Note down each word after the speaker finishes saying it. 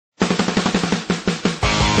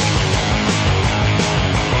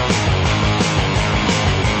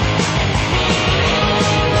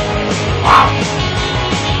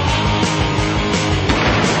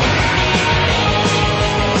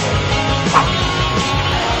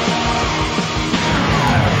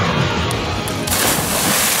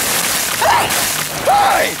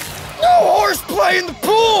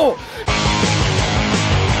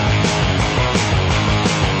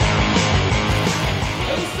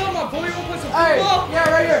Want me to go put some Hey, football? yeah,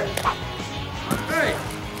 right here.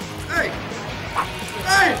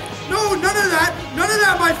 Hey! No, none of that! None of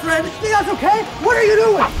that, my friend! You think that's okay? What are you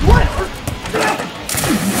doing? What?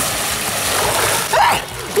 Hey!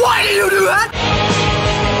 Why did you do that?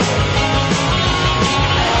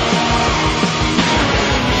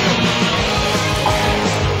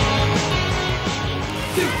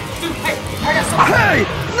 Dude, hey, I got some. Hey!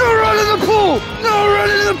 No running in the pool! No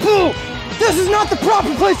running in the pool! This is not the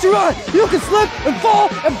proper place to run! You can slip and fall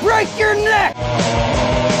and break your neck! What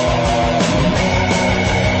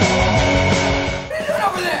are you doing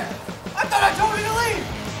over there? I thought I told you to leave!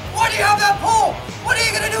 Why do you have that pool? What are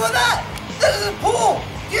you gonna do with that? This is a pool!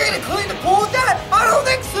 You're gonna clean the pool with that? I don't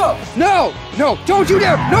think so! No! No! Don't you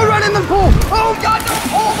dare! No running in the pool! Oh God, no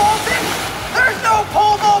pole vaulting! There's no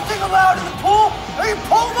pole vaulting allowed in the pool! Are you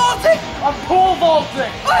pole vaulting? I'm pole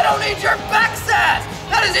vaulting. I don't need your back sass!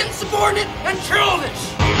 That is insubordinate and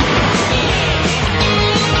childish!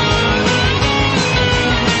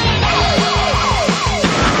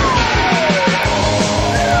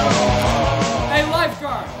 Hey,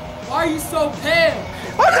 Lifeguard, why are you so pale?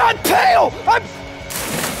 I'm not pale! I'm